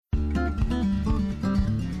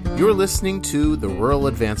You're listening to the Rural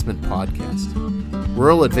Advancement Podcast.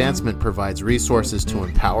 Rural Advancement provides resources to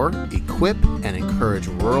empower, equip, and encourage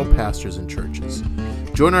rural pastors and churches.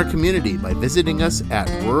 Join our community by visiting us at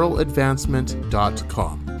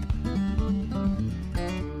ruraladvancement.com.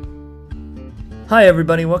 Hi,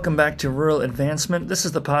 everybody. Welcome back to Rural Advancement. This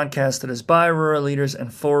is the podcast that is by rural leaders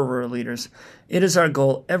and for rural leaders. It is our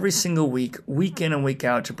goal every single week, week in and week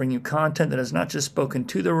out, to bring you content that is not just spoken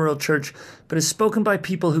to the rural church, but is spoken by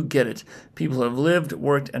people who get it, people who have lived,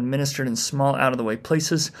 worked, and ministered in small, out-of-the-way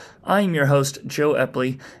places. I am your host, Joe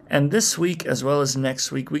Epley, and this week, as well as next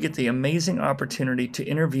week, we get the amazing opportunity to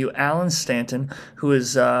interview Alan Stanton, who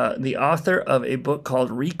is the author of a book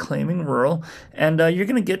called Reclaiming Rural, and you're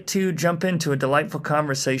going to get to jump into a delightful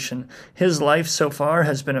conversation. His life so far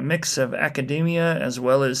has been a mix of academia as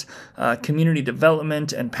well as community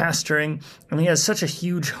development and pastoring, and he has such a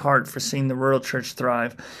huge heart for seeing the rural church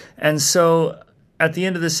thrive. And so at the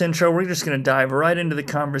end of this intro, we're just going to dive right into the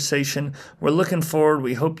conversation. We're looking forward.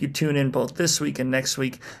 We hope you tune in both this week and next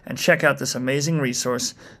week and check out this amazing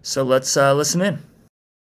resource. So let's listen in.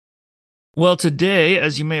 Well, today,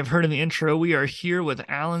 as you may have heard in the intro, we are here with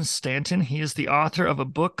Alan Stanton. He is the author of a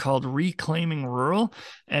book called Reclaiming Rural,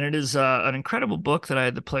 and it is an incredible book that I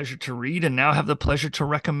had the pleasure to read and now have the pleasure to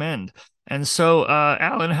recommend. And so,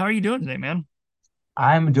 Alan, how are you doing today, man?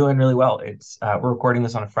 I'm doing really well. It's we're recording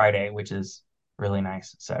this on a Friday, which is really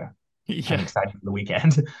nice. So I'm excited for the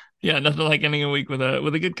weekend. Yeah, nothing like ending a week with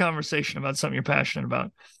a good conversation about something you're passionate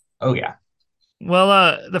about. Oh yeah.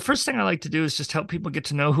 Well, the first thing I like to do is just help people get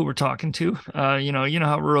to know who we're talking to. You know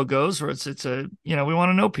how rural goes, where it's we want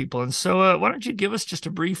to know people. And so why don't you give us just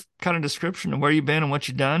a brief kind of description of where you've been and what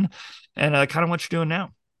you've done and kind of what you're doing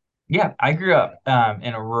now? Yeah, I grew up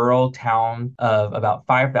in a rural town of about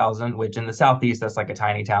 5,000, which in the Southeast, that's like a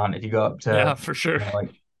tiny town. If you go up to, yeah, for sure,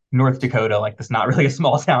 like North Dakota, like that's not really a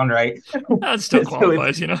small town, right? That still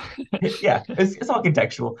qualifies, Yeah, it's all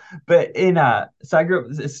contextual. But so I grew up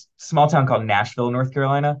in this small town called Nashville, North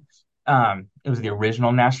Carolina. It was the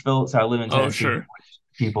original Nashville. So I live in Tennessee, sure, which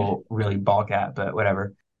people really balk at, but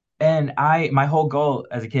whatever. And my whole goal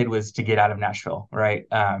as a kid was to get out of Nashville, right?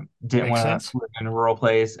 Didn't want to live in a rural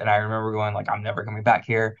place. And I remember going like, I'm never coming back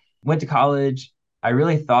here. Went to college. I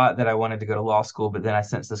really thought that I wanted to go to law school, but then I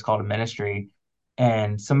sensed this call to ministry.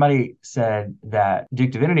 And somebody said that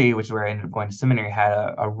Duke Divinity, which is where I ended up going to seminary,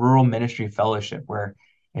 had a rural ministry fellowship where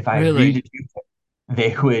if I agreed to do it,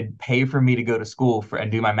 they would pay for me to go to school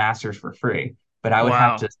and do my master's for free. But I would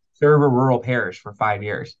have to serve a rural parish for 5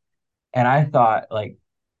 years. And I thought, like,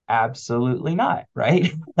 absolutely not,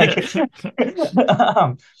 right?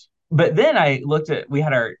 But then I looked at,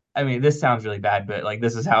 this sounds really bad, but like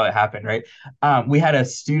this is how it happened, right? We had a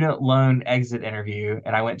student loan exit interview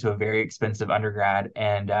and I went to a very expensive undergrad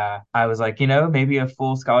and I was like, maybe a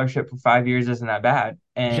full scholarship for 5 years isn't that bad.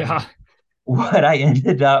 And what I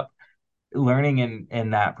ended up learning in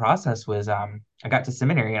that process was I got to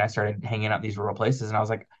seminary and I started hanging out these rural places and I was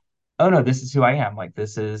like, oh no, this is who I am. Like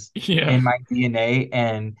this is in my DNA.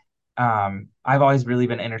 And I've always really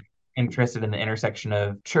been interested in the intersection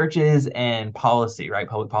of churches and policy, right?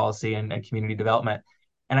 Public policy and community development.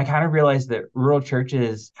 And I kind of realized that rural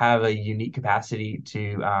churches have a unique capacity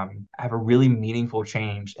to have a really meaningful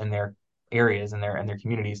change in their areas and their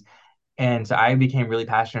communities. And so I became really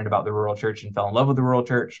passionate about the rural church and fell in love with the rural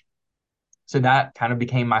church. So that kind of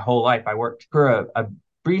became my whole life. I worked for a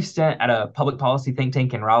brief stint at a public policy think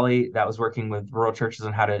tank in Raleigh that was working with rural churches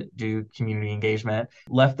on how to do community engagement.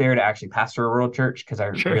 Left there to actually pastor a rural church because I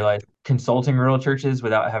realized consulting rural churches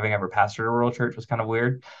without having ever pastored a rural church was kind of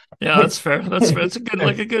weird. Yeah, that's fair. That's fair. It's a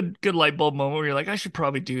good light bulb moment where you're like, I should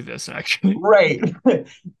probably do this actually. Right.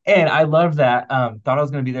 And I loved that. Thought I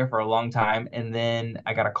was going to be there for a long time. And then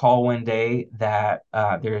I got a call one day that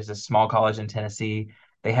there's a small college in Tennessee.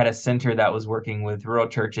 They had a center that was working with rural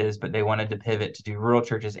churches, but they wanted to pivot to do rural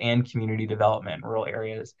churches and community development in rural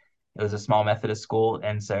areas. It was a small Methodist school.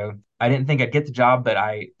 And so I didn't think I'd get the job, but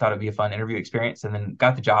I thought it'd be a fun interview experience and then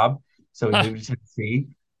got the job. So we moved to Tennessee.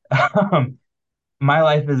 My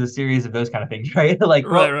life is a series of those kind of things, right? Like,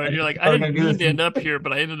 right. You're like, I didn't mean to end up here,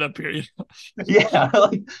 but I ended up here. Yeah.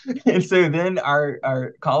 And so then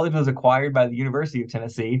our college was acquired by the University of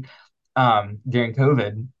Tennessee during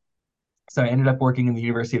COVID. So I ended up working in the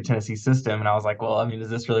University of Tennessee system. And I was like, well, is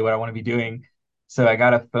this really what I want to be doing? So I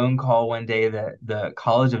got a phone call one day that the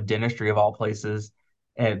College of Dentistry, of all places,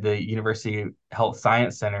 at the University Health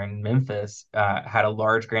Science Center in Memphis had a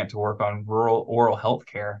large grant to work on rural oral health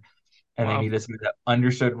care. And they needed somebody that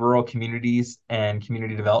understood rural communities and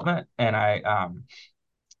community development. And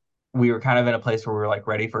we were kind of in a place where we were like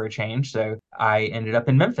ready for a change. So I ended up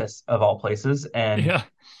in Memphis, of all places. And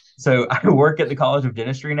So I work at the College of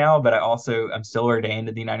Dentistry now, but I'm still ordained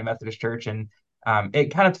at the United Methodist Church, and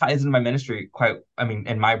it kind of ties into my ministry quite. I mean,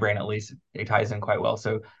 in my brain at least, it ties in quite well.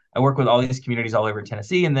 So I work with all these communities all over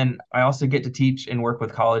Tennessee, and then I also get to teach and work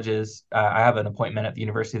with colleges. I have an appointment at the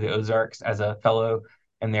University of the Ozarks as a fellow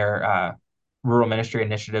in their rural ministry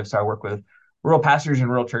initiative. So I work with rural pastors and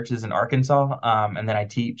rural churches in Arkansas. And then I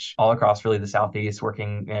teach all across really the Southeast,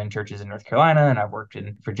 working in churches in North Carolina, and I've worked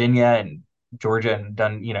in Virginia and Georgia and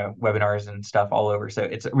done, webinars and stuff all over. So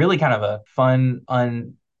it's really kind of a fun,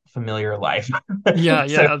 unfamiliar life. Yeah,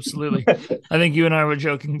 So yeah, absolutely. I think you and I were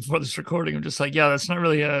joking before this recording. I'm just like, yeah, that's not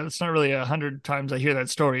really 100 times I hear that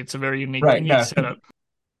story. It's a very right, unique no, setup.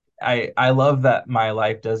 I love that my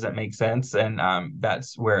life doesn't make sense, and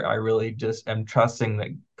that's where I really just am trusting that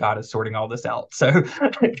God is sorting all this out. So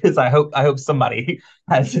because I hope somebody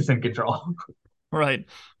has this in control. Right,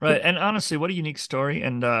 right. And honestly, what a unique story.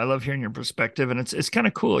 And I love hearing your perspective. And it's kind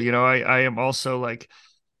of cool. I am also like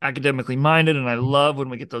academically minded, and I love when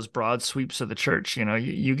we get those broad sweeps of the church.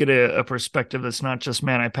 You get a perspective that's not just,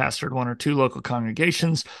 man, I pastored one or two local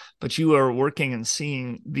congregations, but you are working and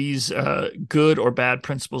seeing these good or bad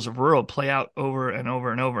principles of rural play out over and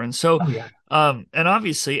over and over. And so, Oh yeah. and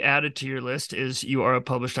obviously added to your list is you are a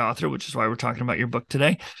published author, which is why we're talking about your book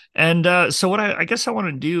today. And so what I guess I want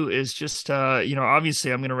to do is just,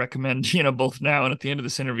 obviously I'm going to recommend, both now and at the end of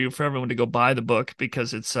this interview for everyone to go buy the book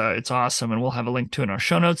because it's awesome. And we'll have a link to it in our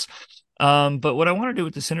show notes. But what I want to do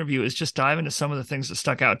with this interview is just dive into some of the things that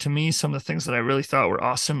stuck out to me, some of the things that I really thought were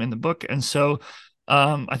awesome in the book. And so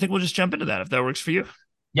I think we'll just jump into that if that works for you.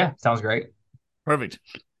 Yeah, sounds great. Perfect.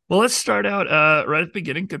 Well, let's start out right at the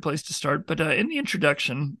beginning. Good place to start. But in the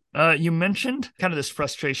introduction, you mentioned kind of this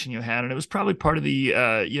frustration you had, and it was probably part of the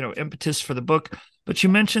impetus for the book. But you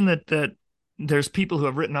mentioned that there's people who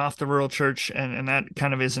have written off the rural church, and that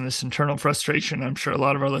kind of is in this internal frustration. I'm sure a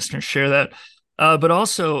lot of our listeners share that. But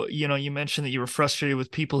also, you mentioned that you were frustrated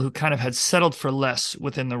with people who kind of had settled for less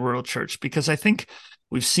within the rural church, because I think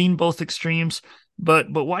we've seen both extremes.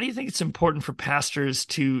 But why do you think it's important for pastors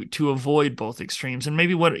to avoid both extremes? And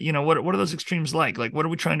maybe what are those extremes like? Like, what are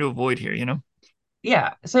we trying to avoid here?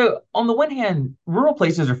 Yeah. So on the one hand, rural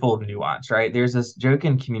places are full of nuance, right? There's this joke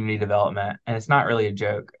in community development, and it's not really a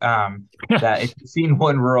joke. That if you've seen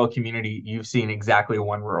one rural community, you've seen exactly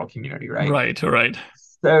one rural community, right? Right, right.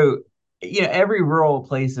 So, every rural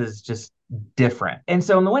place is just different. And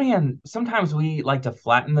so on the one hand, sometimes we like to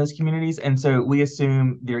flatten those communities. And so we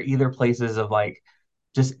assume they're either places of like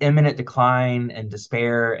just imminent decline and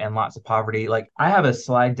despair and lots of poverty. Like I have a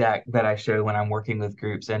slide deck that I show when I'm working with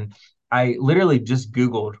groups, and I literally just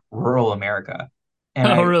Googled rural America, and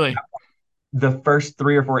Oh, I really? the first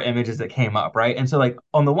three or four images that came up, right? And so like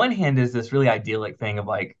on the one hand is this really idyllic thing of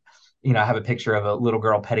like, I have a picture of a little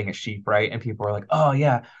girl petting a sheep, right? And people are like, oh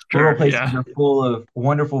yeah, rural Sure, places yeah. are full of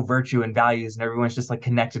wonderful virtue and values, and everyone's just like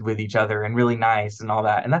connected with each other and really nice and all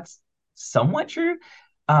that. And that's somewhat true.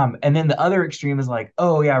 And then the other extreme is like,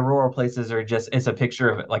 oh yeah, rural places are just, it's a picture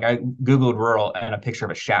of it. Like I Googled rural and a picture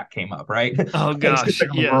of a shack came up, right? Oh It's just gosh,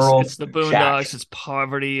 like a yes. rural It's the shack. boondocks, it's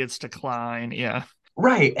poverty, it's decline. Yeah.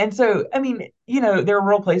 Right. And so, I mean, there are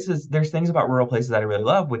rural places, there's things about rural places that I really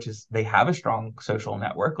love, which is they have a strong social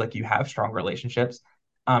network, like you have strong relationships.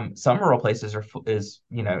 Some rural places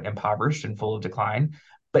impoverished and full of decline,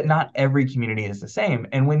 but not every community is the same.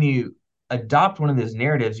 And when you adopt one of those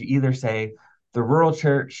narratives, you either say the rural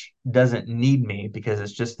church doesn't need me because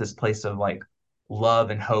it's just this place of like love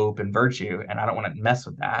and hope and virtue, and I don't want to mess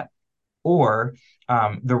with that, or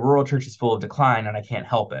the rural church is full of decline and I can't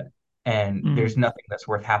help it. And Mm. there's nothing that's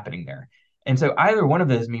worth happening there. And so either one of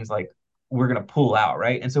those means like we're going to pull out,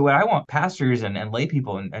 right? And so what I want pastors and lay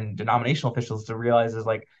people and denominational officials to realize is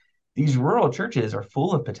like these rural churches are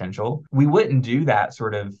full of potential. We wouldn't do that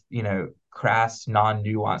sort of, crass,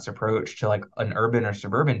 non-nuanced approach to like an urban or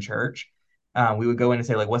suburban church. We would go in and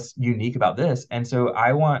say like, what's unique about this? And so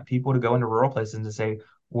I want people to go into rural places and to say,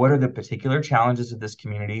 what are the particular challenges of this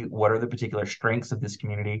community? What are the particular strengths of this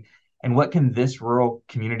community? And what can this rural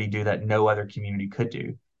community do that no other community could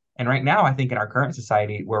do? And right now, I think in our current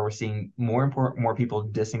society, where we're seeing more people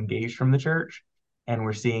disengaged from the church, and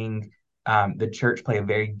we're seeing the church play a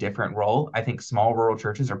very different role, I think small rural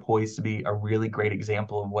churches are poised to be a really great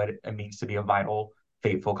example of what it means to be a vital,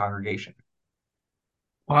 faithful congregation.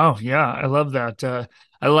 Wow, yeah, I love that.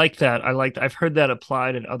 I like that. I've heard that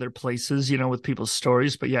applied in other places, with people's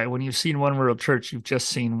stories. But yeah, when you've seen one rural church, you've just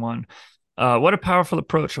seen one. What a powerful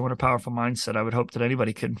approach and what a powerful mindset. I would hope that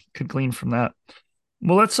anybody could glean from that.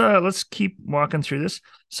 Well, let's keep walking through this.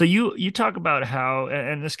 So you talk about how,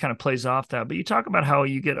 and this kind of plays off that, but you talk about how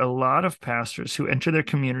you get a lot of pastors who enter their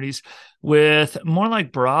communities with more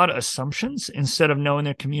like broad assumptions instead of knowing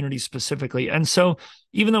their community specifically. And so,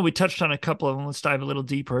 even though we touched on a couple of them, let's dive a little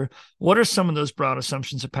deeper. What are some of those broad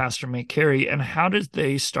assumptions a pastor may carry, and how did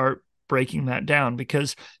they start breaking that down?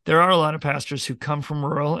 Because there are a lot of pastors who come from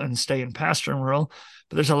rural and stay in pastor in rural,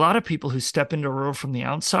 but there's a lot of people who step into rural from the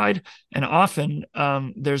outside, and often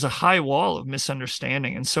there's a high wall of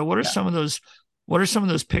misunderstanding. And so, Yeah. what are some of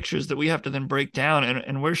those pictures that we have to then break down,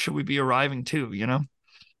 and where should we be arriving to?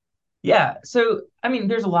 Yeah. So, I mean,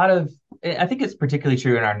 there's a lot of, I think it's particularly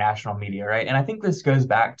true in our national media, right? And I think this goes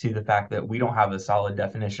back to the fact that we don't have a solid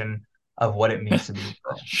definition of what it means to be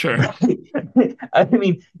rural, Sure. right? I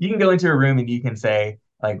mean, you can go into a room and you can say,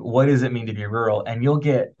 like, what does it mean to be rural? And you'll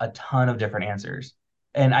get a ton of different answers.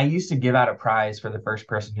 And I used to give out a prize for the first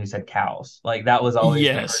person who said cows. Like, that was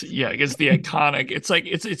always the Yes, first. yeah, it's the iconic. It's like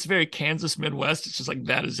it's very Kansas Midwest. It's just like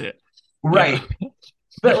that is it. Yeah. Right.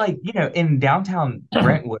 But like, in downtown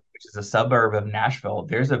Brentwood, which is a suburb of Nashville,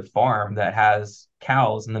 there's a farm that has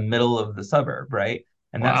cows in the middle of the suburb, right?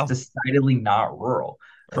 And that's Wow. decidedly not rural.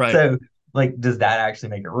 Right. So, like, does that actually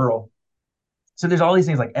make it rural? So there's all these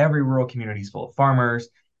things like every rural community is full of farmers.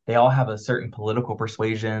 They all have a certain political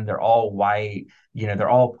persuasion. They're all white, they're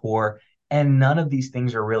all poor. And none of these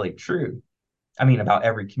things are really true. I mean, about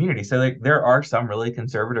every community. So like there are some really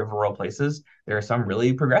conservative rural places. There are some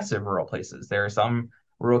really progressive rural places. There are some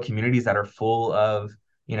rural communities that are full of,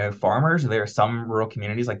 farmers. There are some rural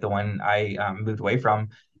communities like the one I moved away from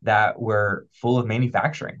that were full of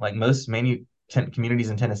manufacturing. Like most communities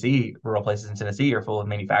in Tennessee, rural places in Tennessee are full of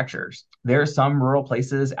manufacturers. There are some rural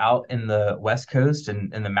places out in the West Coast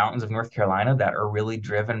and in the mountains of North Carolina that are really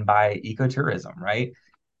driven by ecotourism, right?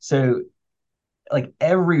 So like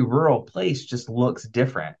every rural place just looks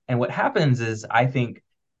different. And what happens is I think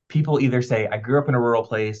people either say, I grew up in a rural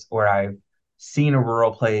place, or I've seen a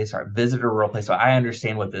rural place, or I've visited a rural place, so I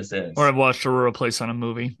understand what this Or is. I've watched a rural place on a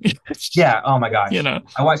movie. Yeah. Oh my you gosh. know.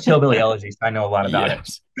 I watched Hillbilly Elegy, so I know a lot about it.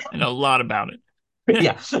 Yes. I know a lot about it.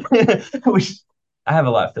 Yeah. Which I have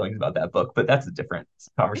a lot of feelings about that book, but that's a different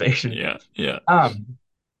conversation. Yeah. Yeah. Um,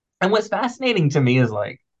 and what's fascinating to me is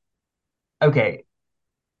like, okay,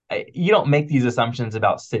 you don't make these assumptions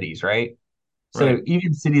about cities, right? So Right.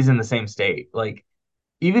 even cities in the same state, like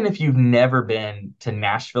even if you've never been to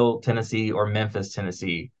Nashville, Tennessee, or Memphis,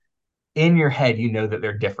 Tennessee, in your head, you know that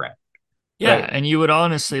they're different, Yeah, right? and you would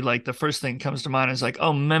honestly like the first thing that comes to mind is like,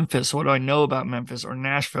 oh, Memphis, what do I know about Memphis or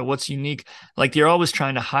Nashville? What's unique? Like you're always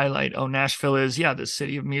trying to highlight, oh, Nashville is, yeah, the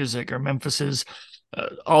city of music, or Memphis is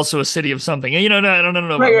also a city of something. And, I don't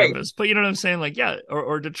know Right, about right, Memphis, but you know what I'm saying? Like, yeah,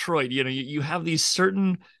 or Detroit, you have these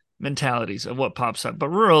certain mentalities of what pops up. But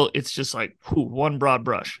rural, it's just like, whew, one broad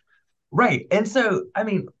brush, right. And so, I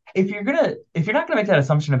mean, if you're not gonna make that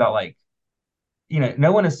assumption about like,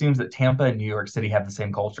 no one assumes that Tampa and New York City have the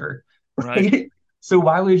same culture, right? right? So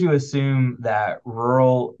why would you assume that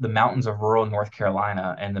the mountains of rural North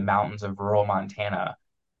Carolina and the mountains of rural Montana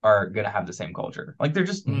are gonna have the same culture? Like they're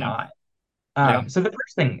just Mm, not. yeah. So the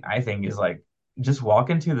first thing I think is like just walk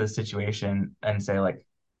into the situation and say like,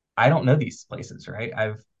 I don't know these places, right?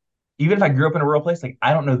 Even if I grew up in a rural place, like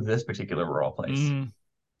I don't know this particular rural place. Mm,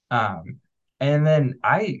 Um, and then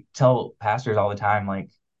I tell pastors all the time, like,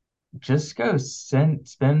 just go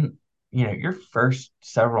spend, your first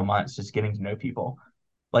several months just getting to know people.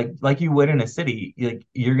 Like you would in a city, like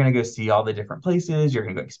you're gonna go see all the different places, you're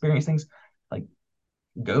gonna go experience things. Like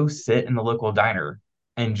go sit in the local diner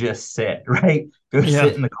and just sit, right? Go yeah.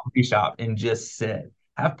 sit in the coffee shop and just sit.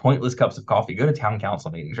 Have pointless cups of coffee. Go to town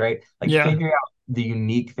council meetings, right? Like Yeah. figure out the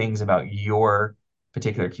unique things about your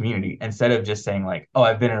particular community instead of just saying like, oh,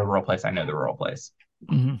 I've been in a rural place, I know the rural place.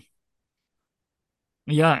 Mhm.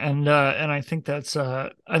 Yeah, and I think that's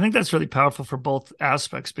really powerful for both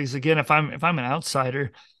aspects because again, if I'm an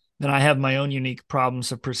outsider, then I have my own unique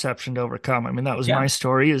problems of perception to overcome. I mean, that was Yeah, my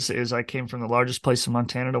story is I came from the largest place in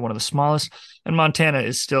Montana to one of the smallest, and Montana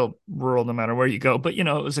is still rural no matter where you go, but it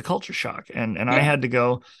was a culture shock and I yeah, had to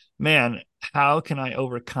go, man, how can I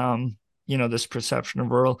overcome this perception of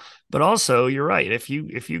rural, but also you're right. If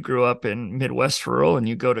you grew up in Midwest rural and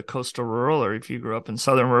you go to coastal rural, or if you grew up in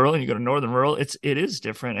southern rural and you go to northern rural, it is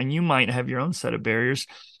different, and you might have your own set of barriers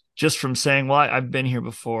just from saying, "Well, I've been here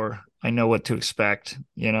before. I know what to expect."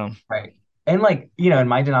 right. And like, in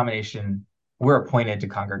my denomination, we're appointed to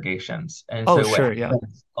congregations. And Oh, so what sure, yeah,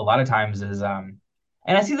 happens a lot of times is and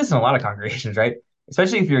I see this in a lot of congregations, right?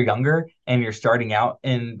 Especially if you're younger and you're starting out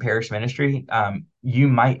in parish ministry, you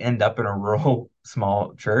might end up in a rural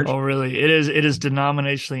small church. Oh, really? It is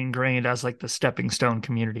denominationally ingrained as like the stepping stone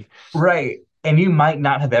community. Right. And you might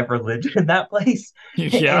not have ever lived in that place.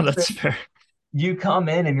 Yeah, And so that's fair. you come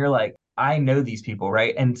in and you're like, I know these people,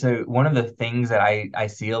 right? And so one of the things that I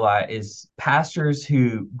see a lot is pastors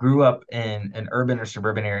who grew up in an urban or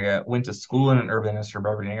suburban area, went to school in an urban or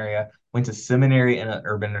suburban area, went to seminary in an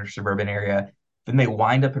urban or suburban area, then they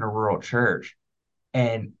wind up in a rural church,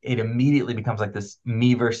 and it immediately becomes like this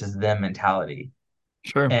me versus them mentality.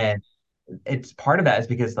 Sure. And it's part of that is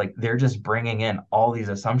because like they're just bringing in all these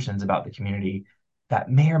assumptions about the community that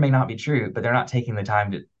may or may not be true, but they're not taking the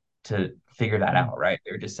time to figure that Mm, out, right?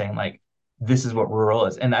 They're just saying like this is what rural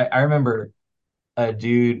is. And I remember a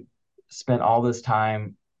dude spent all this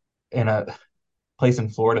time in a place in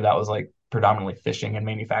Florida that was like predominantly fishing and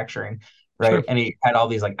manufacturing, right? sure. And he had all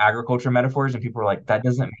these like agriculture metaphors, and people were like, that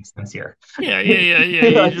doesn't make sense here. Yeah, yeah, yeah, yeah.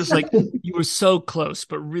 You Like, just like you were so close,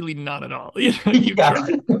 but really not at all. You yeah.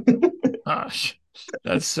 tried. Gosh,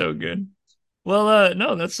 that's so good. Well,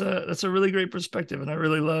 no, that's a really great perspective, and I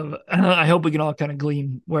really love. I hope we can all kind of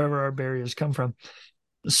glean wherever our barriers come from.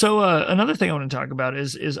 So another thing I want to talk about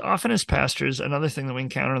is often as pastors, another thing that we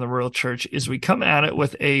encounter in the rural church is we come at it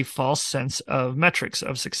with a false sense of metrics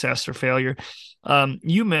of success or failure.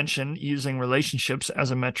 You mentioned using relationships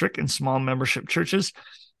as a metric in small membership churches.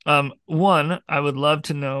 One, I would love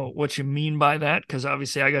to know what you mean by that, because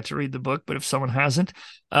obviously I got to read the book, but if someone hasn't,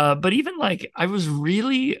 but even like I was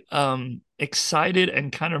really excited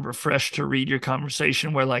and kind of refreshed to read your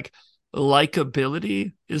conversation where like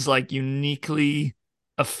likability is like uniquely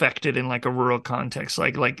affected in like a rural context,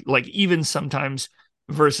 like even sometimes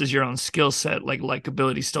versus your own skill set, like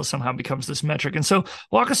likability still somehow becomes this metric. And so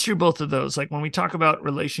walk us through both of those, like when we talk about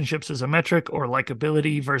relationships as a metric or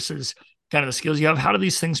likability versus kind of the skills you have, how do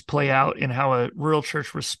these things play out in how a rural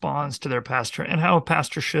church responds to their pastor and how a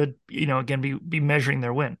pastor should, again, be measuring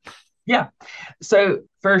their win? Yeah. So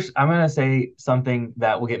first, I'm gonna say something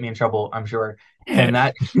that will get me in trouble, I'm sure, and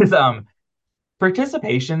that is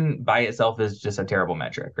participation by itself is just a terrible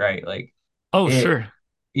metric, right? Like Oh, it, sure.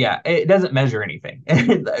 yeah, it doesn't measure anything.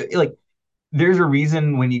 Like there's a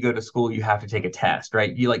reason when you go to school you have to take a test,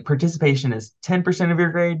 right? You like participation is 10% of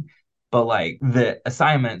your grade, but like the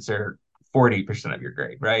assignments are 40% of your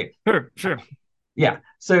grade, right? Sure, sure. Yeah.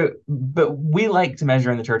 So, but we like to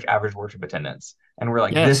measure in the church average worship attendance, and we're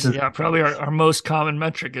like, this Yes, is yeah, probably our most common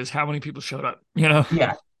metric is how many people showed up.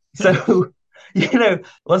 yeah. So,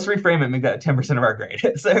 let's reframe it, make that 10% of our grade.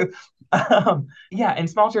 So, yeah, in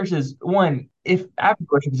small churches, one, if average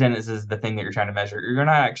worship attendance is the thing that you're trying to measure, you're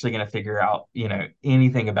not actually going to figure out,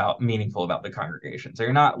 anything about meaningful about the congregation. So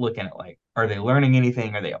you're not looking at like, are they learning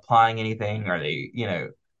anything? Are they applying anything? Are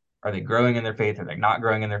they growing in their faith? Are they not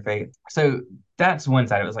growing in their faith? So that's one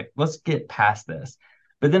side. It was like, let's get past this.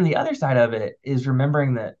 But then the other side of it is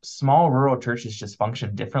remembering that small rural churches just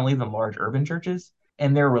function differently than large urban churches,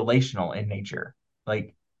 and they're relational in nature.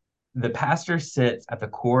 Like the pastor sits at the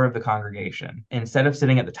core of the congregation instead of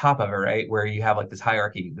sitting at the top of it, right? Where you have like this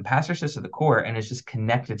hierarchy. The pastor sits at the core and is just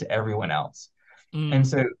connected to everyone else. And Mm,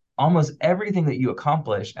 so almost everything that you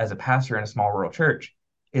accomplish as a pastor in a small rural church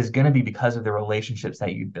is going to be because of the relationships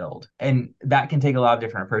that you build. And that can take a lot of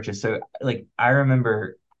different approaches. So like I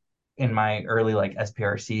remember in my early like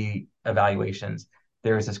SPRC evaluations,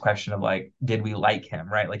 there was this question of like, did we like him,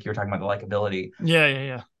 right? Like you were talking about the likability. yeah, yeah,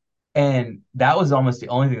 yeah. And that was almost the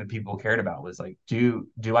only thing that people cared about was like, do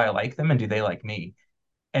I like them and do they like me?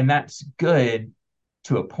 And that's good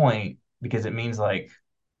to a point because it means like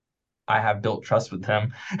I have built trust with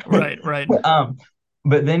them. Right, right. um,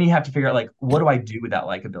 but then you have to figure out like, what do I do with that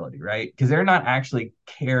likability, right? Because they're not actually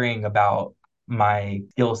caring about my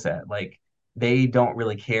skill set. Like they don't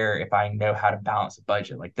really care if I know how to balance a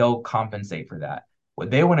budget. Like they'll compensate for that. What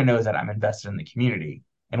they want to know is that I'm invested in the community.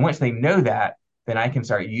 And once they know that, then I can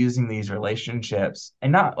start using these relationships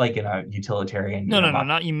and not like in a utilitarian, No, no, no, my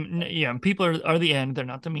not you. Yeah, people are the end. They're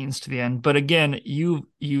not the means to the end. But again,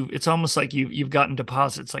 it's almost like you've gotten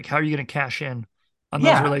deposits. Like, how are you going to cash in on those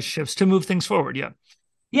yeah, relationships to move things forward? Yeah,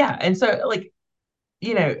 yeah. And so like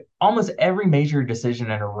almost every major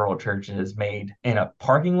decision in a rural church is made in a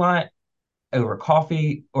parking lot, over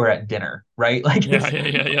coffee, or at dinner, right? Like yeah, it's yeah,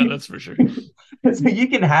 yeah, yeah. That's for sure. so you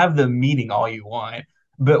can have the meeting all you want,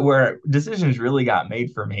 but where decisions really got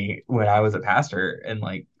made for me when I was a pastor and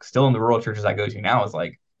like still in the rural churches I go to now is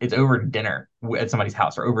like it's over dinner at somebody's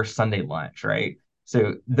house or over Sunday lunch, right?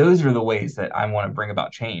 So those are the ways that I want to bring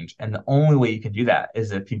about change. And the only way you can do that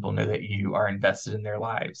is if people know that you are invested in their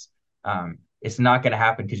lives. It's not going to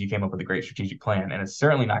happen because you came up with a great strategic plan. And it's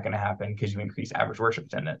certainly not going to happen because you increase average worship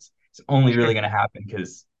attendance. It's only really Sure. going to happen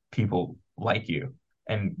because people like you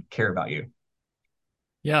and care about you.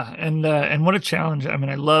 Yeah, and what a challenge. I mean,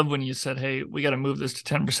 I love when you said, "Hey, we got to move this to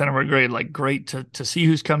 10% of our grade." Like, great to see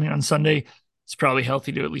who's coming on Sunday. It's probably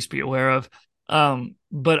healthy to at least be aware of.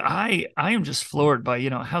 But I am just floored by,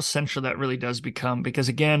 how central that really does become because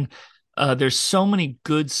again, there's so many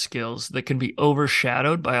good skills that can be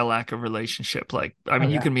overshadowed by a lack of relationship. Like, I Oh mean,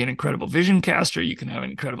 you yeah. can be an incredible vision caster, you can have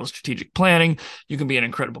incredible strategic planning, you can be an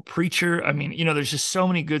incredible preacher. I mean, there's just so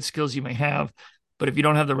many good skills you may have, but if you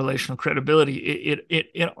don't have the relational credibility,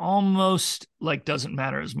 it almost like doesn't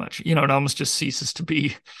matter as much. It almost just ceases to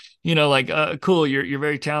be, like cool, you're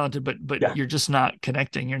very talented, but Yeah. you're just not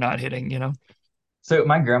connecting, you're not hitting. So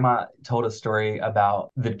my grandma told a story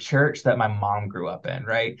about the church that my mom grew up in,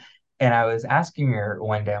 right? And I was asking her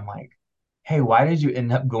one day, I'm like, hey, why did you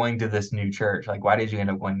end up going to this new church? Like, why did you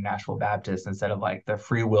end up going to Nashville Baptist instead of like the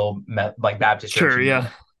Free Will like Baptist church Sure, you grew yeah.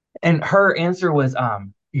 up? And her answer was,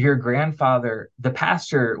 your grandfather, the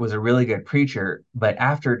pastor, was a really good preacher, but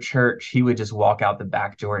after church, he would just walk out the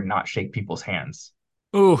back door and not shake people's hands,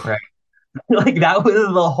 Ooh, right? Like that was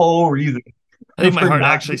the whole reason I think my for heart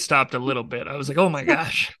not. actually stopped a little bit. I was like, oh my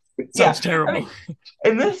gosh, Yeah, sounds I terrible. mean,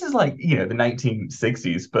 and this is like, the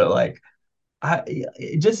 1960s, but like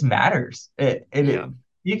it just matters. Yeah.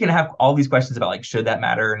 You can have all these questions about like should that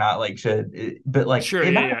matter or not, like but like Sure,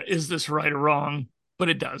 it yeah, matters. yeah. Is this right or wrong? But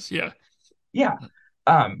it does, yeah. Yeah.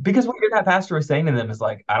 Because what that pastor was saying to them is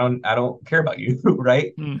like, I don't care about you,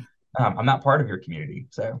 right? Hmm. I'm not part of your community.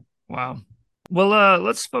 So Wow. Well,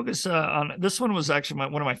 let's focus on this one was actually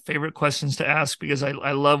one of my favorite questions to ask because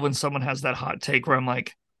I love when someone has that hot take where I'm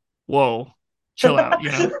like, whoa, chill out.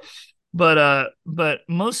 But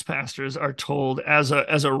most pastors are told as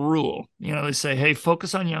a rule, they say, hey,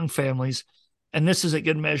 focus on young families, and this is a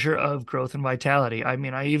good measure of growth and vitality. I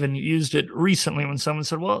mean, I even used it recently when someone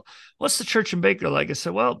said, well, what's the church in Baker like? I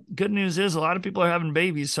said, well, good news is a lot of people are having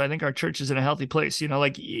babies, so I think our church is in a healthy place.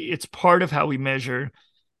 Like it's part of how we measure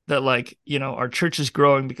that, like, our church is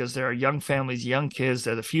growing because there are young families, young kids,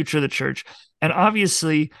 they're the future of the church. And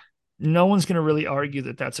obviously, no one's going to really argue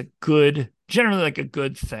that that's generally like a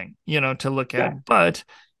good thing, to look yeah, at. But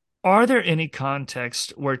are there any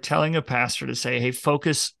contexts where telling a pastor to say, hey,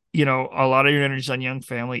 focus, a lot of your energy on young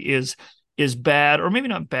family is bad, or maybe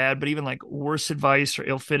not bad, but even like worse advice or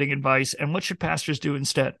ill-fitting advice? And what should pastors do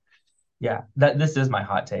instead? yeah. That this is my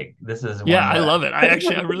hot take. This is Yeah, one I that love it.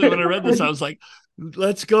 I really, when I read this, I was like,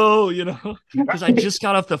 let's go, because I just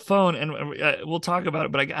got off the phone and we'll talk about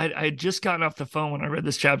it. But I had just gotten off the phone when I read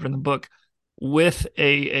this chapter in the book with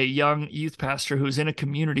a young youth pastor who's in a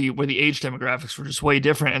community where the age demographics were just way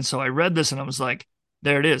different. And so I read this and I was like,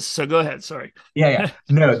 there it is. So go ahead. Sorry. Yeah, yeah.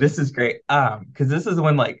 No, this is great. Because this is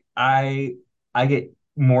when like I get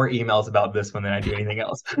more emails about this one than I do anything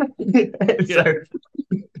else. Yeah. So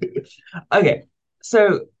okay.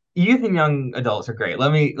 So youth and young adults are great.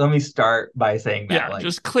 Let me start by saying that. Yeah. Like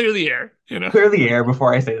Just clear the air. clear the air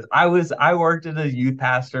before I say this. I worked as a youth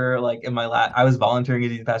pastor like in my last I was volunteering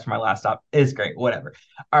as a youth pastor my last stop. It's great, whatever.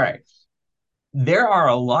 All right. There are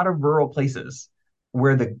a lot of rural places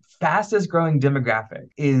where the fastest growing demographic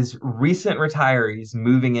is recent retirees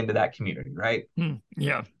moving into that community, right?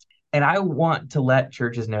 Yeah. And I want to let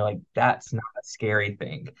churches know like that's not a scary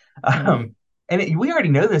thing. Mm. We already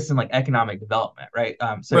know this in like economic development, right?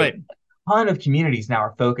 So Right. a ton of communities now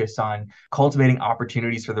are focused on cultivating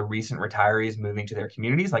opportunities for the recent retirees moving to their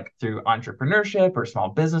communities, like through entrepreneurship or small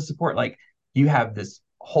business support. Like you have this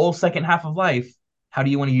whole second half of life. How do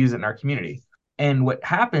you want to use it in our community? And what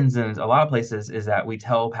happens in a lot of places is that we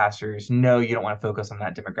tell pastors, no, you don't want to focus on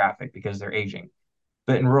that demographic because they're aging.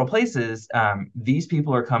 But in rural places, these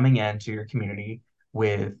people are coming into your community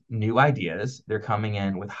with new ideas. They're coming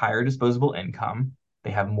in with higher disposable income. They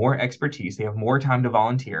have more expertise. They have more time to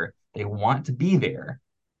volunteer. They want to be there.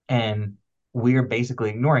 And we are basically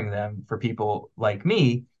ignoring them for people like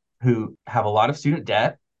me who have a lot of student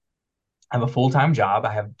debt. I have a full-time job.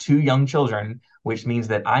 I have two young children, which means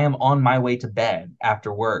that I am on my way to bed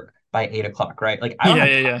after work by 8 o'clock, right? Like I don't Yeah.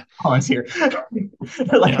 have Yeah. time Yeah. to volunteer.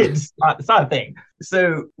 Like Yeah. it's not a thing.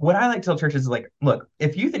 So what I like to tell churches is like, look,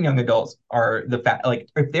 if youth and young adults are like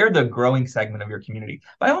if they're the growing segment of your community,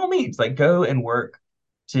 by all means, like go and work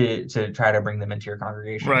to try to bring them into your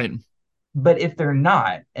congregation. Right. But if they're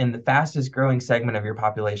not, and the fastest growing segment of your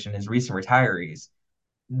population is recent retirees,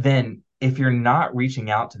 then if you're not reaching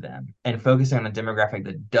out to them and focusing on a demographic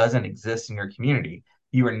that doesn't exist in your community,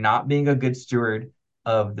 you are not being a good steward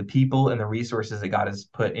of the people and the resources that God has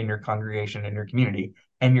put in your congregation and your community.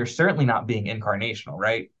 And you're certainly not being incarnational,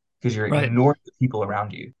 right? Because you're Right. ignoring the people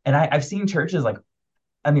around you. And I've seen churches like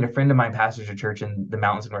I mean, a friend of mine pastors a church in the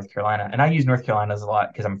mountains of North Carolina, and I use North Carolina a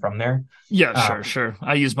lot because I'm from there. Yeah, Um, sure.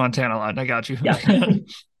 I use Montana a lot. I got you. yeah,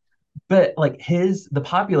 but like the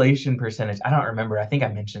population percentage, I don't remember. I think I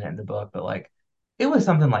mentioned it in the book, but like it was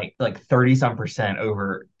something like 30 some percent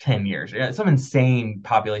over 10 years. Yeah, some insane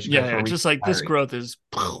population growth Yeah, for just like this retirees. growth is,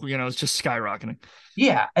 it's just skyrocketing.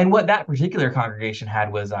 Yeah, and what that particular congregation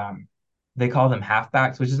had was they call them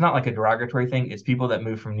halfbacks, which is not like a derogatory thing. It's people that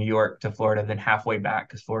moved from New York to Florida, then halfway back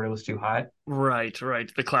because Florida was too hot. Right.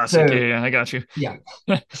 The classic. So Yeah, I got you. yeah,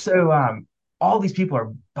 so all these people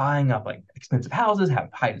are buying up like expensive houses, have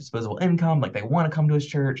high disposable income, like they want to come to his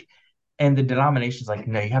church. And the denomination's like,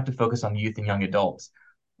 no, you have to focus on youth and young adults,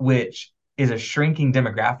 which is a shrinking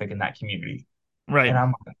demographic in that community. Right. And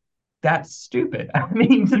I'm like, that's stupid. I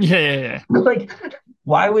mean, Yeah. like,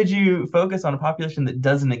 why would you focus on a population that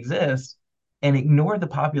doesn't exist and ignore the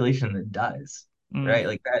population that does? Mm, Right?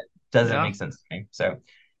 Like that doesn't yeah. make sense to me. So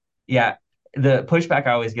yeah, the pushback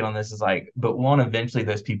I always get on this is like, but won't eventually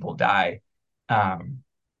those people die? Um,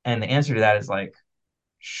 and the answer to that is like,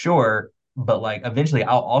 sure, but like eventually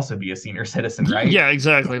I'll also be a senior citizen, right? Yeah,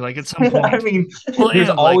 exactly. Like at some I point. mean, Well, there's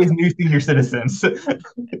and like always new senior citizens.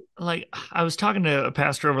 I was talking to a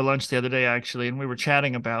pastor over lunch the other day actually, and we were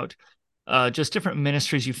chatting about just different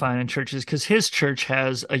ministries you find in churches because his church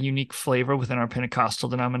has a unique flavor within our Pentecostal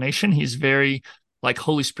denomination. He's very like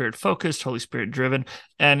Holy Spirit focused, Holy Spirit driven,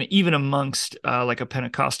 and even amongst like a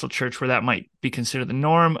Pentecostal church where that might be considered the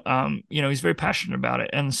norm, he's very passionate about it,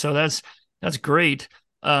 and so that's great.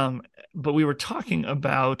 Um, but we were talking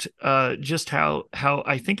about just how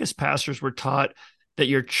I think as pastors we're taught that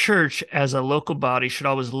your church as a local body should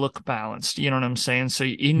always look balanced. You know what I'm saying? So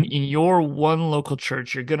in your one local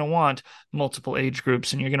church, you're going to want multiple age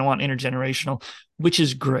groups and you're going to want intergenerational, which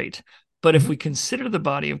is great. But if we consider the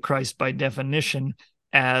body of Christ by definition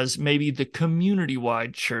as maybe the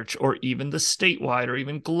community-wide church or even the statewide or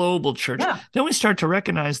even global church, Yeah, then we start to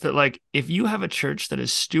recognize that like if you have a church that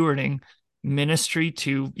is stewarding ministry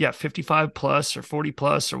to 55 plus or 40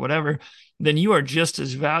 plus or whatever, then you are just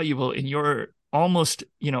as valuable in your almost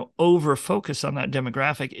over focus on that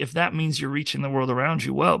demographic if that means you're reaching the world around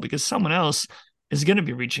you well, because someone else is going to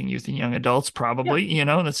be reaching youth and young adults yeah. probably.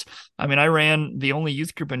 That's, I mean, I ran the only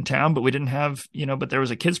youth group in town, but we didn't have, but there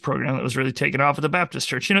was a kids program that was really taken off at the Baptist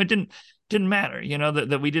church. It didn't matter,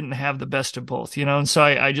 that we didn't have the best of both, and so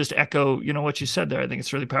I just echo what you said there. I think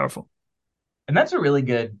it's really powerful. And that's a really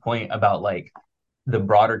good point about like the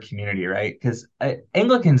broader community, right? Because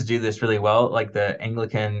Anglicans do this really well, like the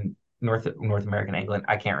Anglican North American Anglican.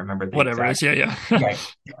 I can't remember the Whatever it is. exact. Yeah.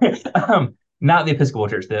 Right. Not the Episcopal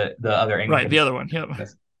Church, the other Right, the Anglicans. other one. Yep.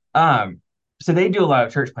 Um, so they do a lot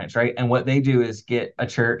of church plants, right? And what they do is get a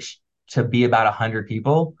church to be about 100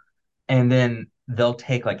 people, and then they'll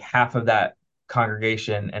take like half of that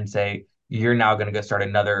congregation and say, "You're now going to go start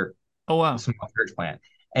another Oh wow. small church plant."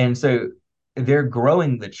 And so they're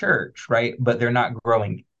growing the church, right? But they're not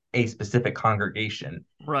growing a specific congregation.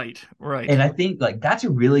 Right. And I think like that's a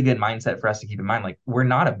really good mindset for us to keep in mind. Like we're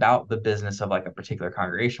not about the business of like a particular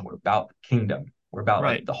congregation. We're about the kingdom. We're about like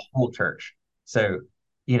Right. the whole church. So,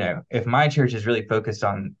 if my church is really focused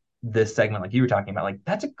on this segment, like you were talking about, like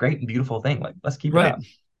that's a great and beautiful thing. Like let's keep it Right. up.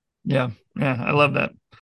 Yeah. I love that.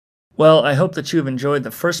 Well, I hope that you have enjoyed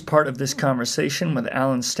the first part of this conversation with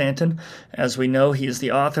Alan Stanton. As we know, he is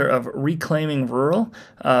the author of Reclaiming Rural.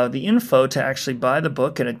 The info to actually buy the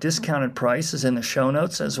book at a discounted price is in the show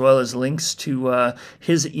notes, as well as links to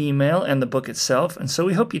his email and the book itself. And so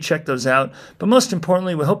we hope you check those out. But most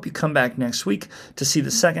importantly, we hope you come back next week to see the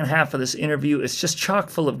second half of this interview. It's just chock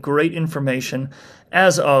full of great information.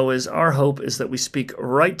 As always, our hope is that we speak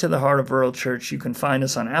right to the heart of rural church. You can find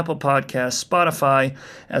us on Apple Podcasts, Spotify,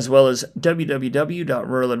 as well as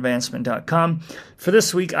www.ruraladvancement.com. For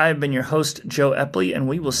this week, I have been your host, Joe Epley, and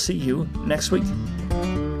we will see you next week.